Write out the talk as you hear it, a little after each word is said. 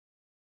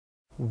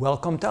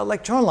Welcome to our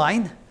lecture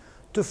online.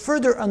 To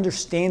further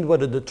understand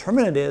what a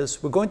determinant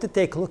is, we're going to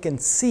take a look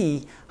and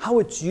see how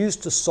it's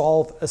used to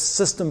solve a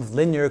system of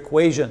linear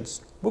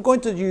equations. We're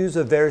going to use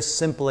a very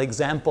simple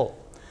example.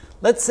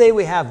 Let's say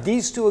we have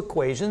these two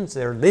equations.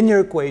 They're linear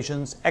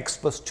equations, x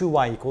plus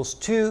 2y equals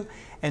 2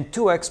 and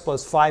 2x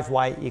plus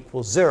 5y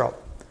equals 0.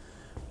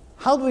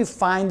 How do we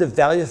find the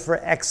value for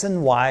x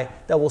and y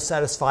that will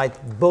satisfy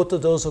both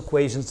of those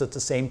equations at the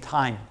same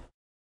time?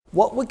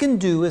 What we can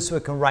do is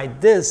we can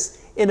write this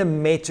in a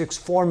matrix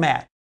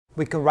format.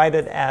 We can write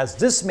it as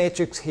this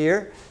matrix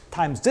here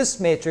times this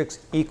matrix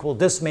equal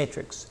this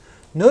matrix.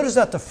 Notice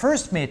that the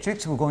first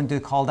matrix, we're going to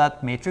call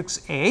that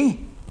matrix A,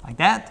 like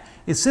that,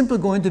 is simply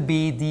going to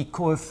be the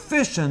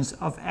coefficients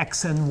of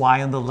x and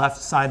y on the left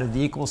side of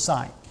the equal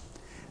sign.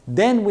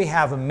 Then we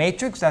have a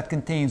matrix that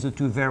contains the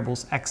two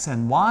variables x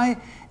and y,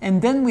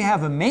 and then we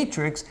have a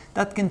matrix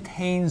that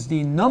contains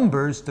the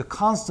numbers, the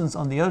constants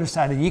on the other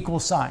side of the equal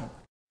sign.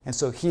 And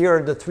so here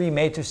are the three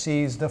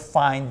matrices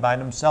defined by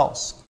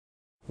themselves.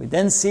 We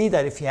then see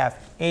that if you have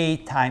A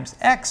times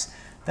X,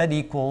 that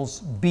equals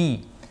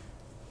B.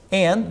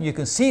 And you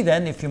can see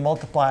then if you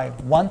multiply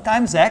 1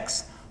 times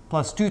X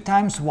plus 2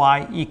 times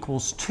Y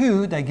equals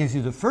 2, that gives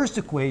you the first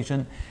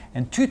equation,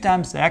 and 2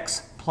 times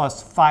X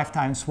plus 5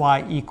 times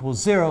Y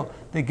equals 0,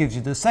 that gives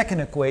you the second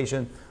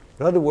equation.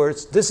 In other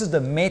words, this is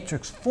the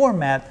matrix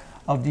format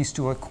of these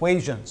two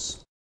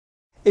equations.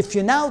 If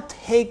you now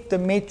take the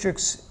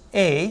matrix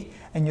A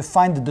and you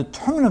find the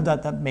determinant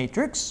of that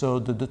matrix, so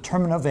the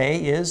determinant of A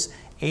is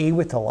A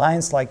with the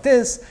lines like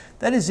this,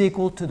 that is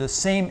equal to the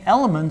same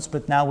elements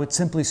but now with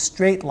simply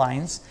straight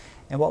lines.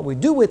 And what we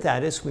do with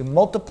that is we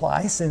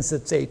multiply, since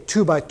it's a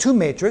 2 by 2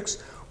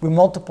 matrix, we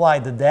multiply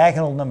the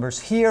diagonal numbers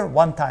here,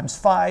 1 times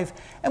 5,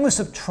 and we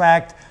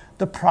subtract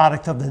the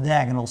product of the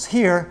diagonals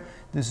here.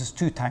 This is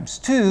 2 times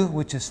 2,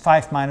 which is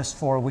 5 minus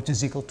 4, which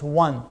is equal to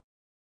 1.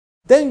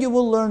 Then you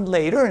will learn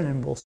later,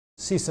 and we'll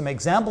see some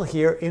example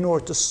here, in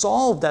order to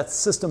solve that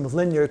system of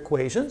linear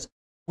equations,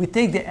 we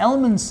take the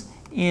elements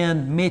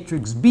in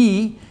matrix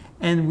B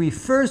and we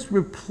first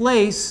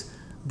replace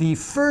the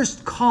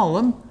first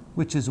column,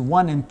 which is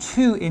 1 and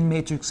 2 in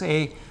matrix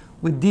A,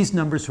 with these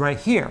numbers right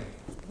here.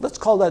 Let's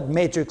call that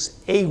matrix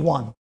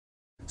A1.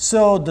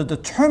 So the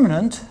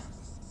determinant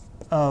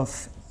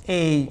of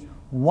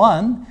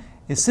A1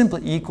 is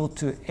simply equal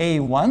to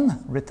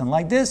A1, written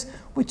like this,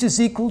 which is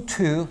equal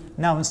to,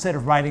 now instead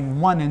of writing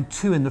 1 and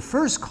 2 in the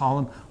first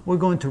column, we're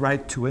going to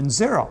write 2 and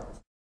 0.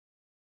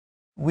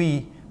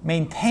 We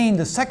maintain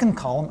the second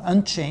column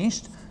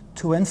unchanged,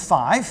 2 and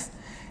 5.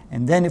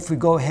 And then if we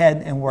go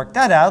ahead and work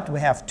that out, we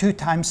have 2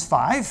 times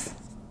 5.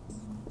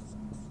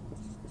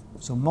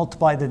 So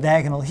multiply the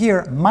diagonal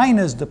here,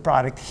 minus the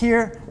product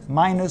here,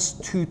 minus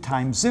 2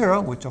 times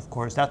 0, which of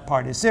course that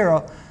part is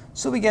 0.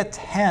 So we get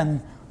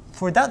 10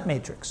 for that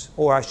matrix,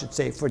 or I should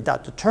say for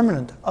that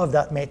determinant of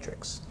that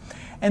matrix.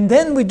 And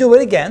then we do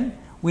it again.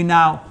 We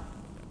now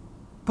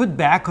put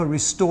back or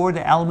restore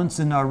the elements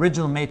in our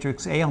original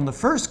matrix A on the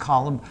first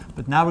column,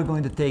 but now we're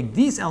going to take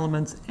these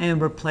elements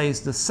and replace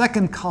the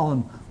second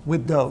column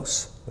with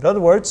those. In other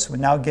words, we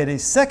now get a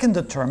second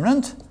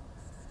determinant,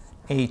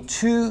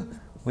 A2,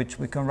 which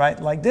we can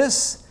write like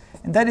this,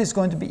 and that is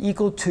going to be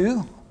equal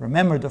to,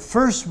 remember the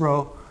first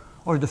row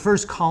or the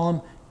first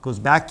column goes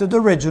back to the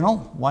original,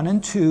 1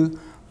 and 2,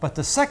 but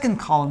the second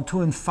column,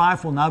 2 and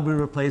 5, will now be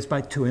replaced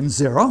by 2 and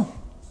 0,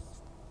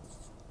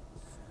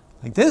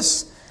 like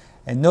this.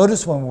 And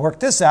notice when we work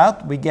this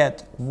out, we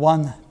get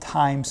 1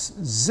 times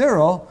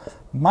 0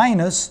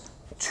 minus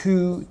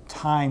 2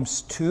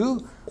 times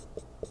 2.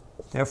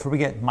 Therefore, we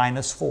get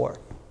minus 4.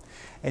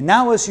 And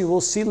now, as you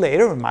will see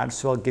later, I might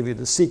as well give you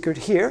the secret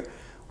here,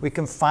 we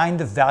can find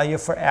the value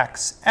for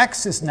x.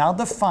 X is now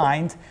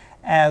defined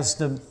as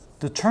the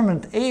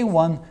determinant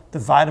A1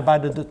 divided by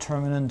the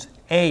determinant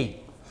A.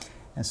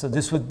 And so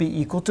this would be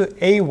equal to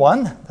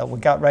A1 that we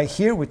got right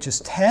here, which is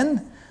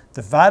 10,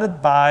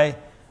 divided by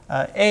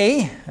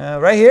A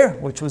right here,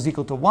 which was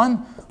equal to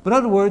 1. But in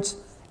other words,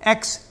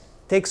 x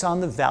takes on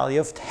the value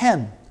of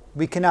 10.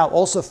 We can now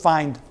also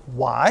find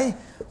y.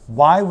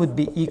 Y would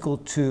be equal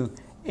to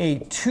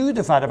A2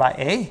 divided by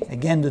A.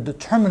 Again, the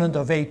determinant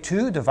of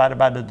A2 divided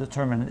by the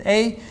determinant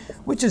A,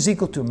 which is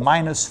equal to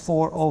minus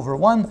 4 over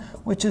 1,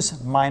 which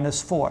is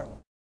minus 4.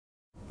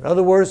 In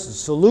other words, the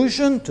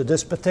solution to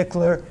this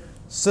particular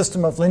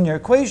system of linear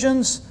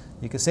equations,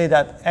 you can say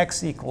that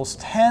x equals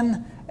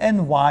 10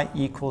 and y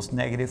equals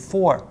negative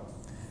 4.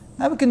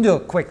 Now we can do a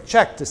quick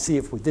check to see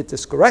if we did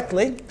this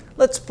correctly.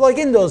 Let's plug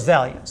in those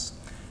values.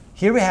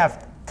 Here we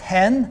have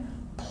 10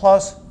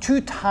 plus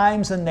 2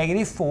 times a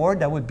negative 4.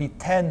 That would be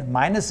 10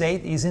 minus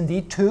 8 is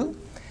indeed 2.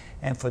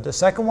 And for the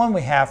second one,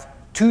 we have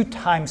 2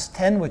 times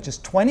 10, which is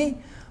 20,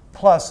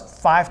 plus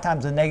 5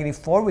 times a negative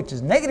 4, which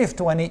is negative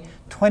 20.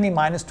 20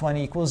 minus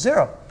 20 equals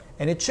 0.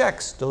 And it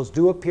checks. Those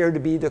do appear to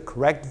be the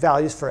correct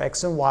values for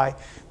x and y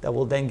that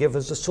will then give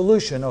us a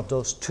solution of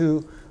those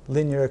two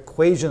linear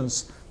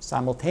equations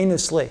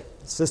simultaneously,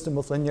 the system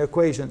of linear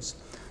equations.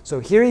 So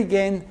here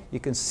again, you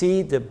can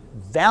see the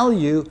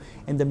value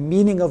and the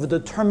meaning of a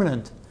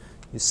determinant.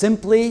 You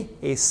simply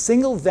a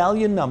single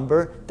value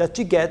number that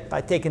you get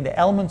by taking the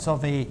elements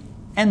of a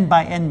n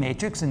by n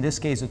matrix, in this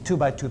case a 2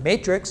 by 2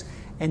 matrix,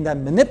 and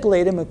then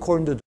manipulate them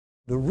according to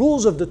the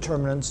rules of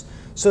determinants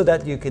so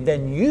that you can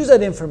then use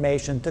that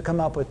information to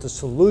come up with the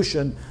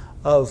solution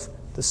of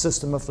the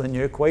system of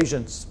linear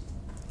equations.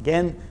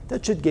 Again,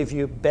 that should give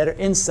you better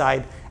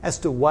insight as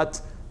to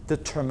what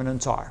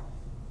determinants are.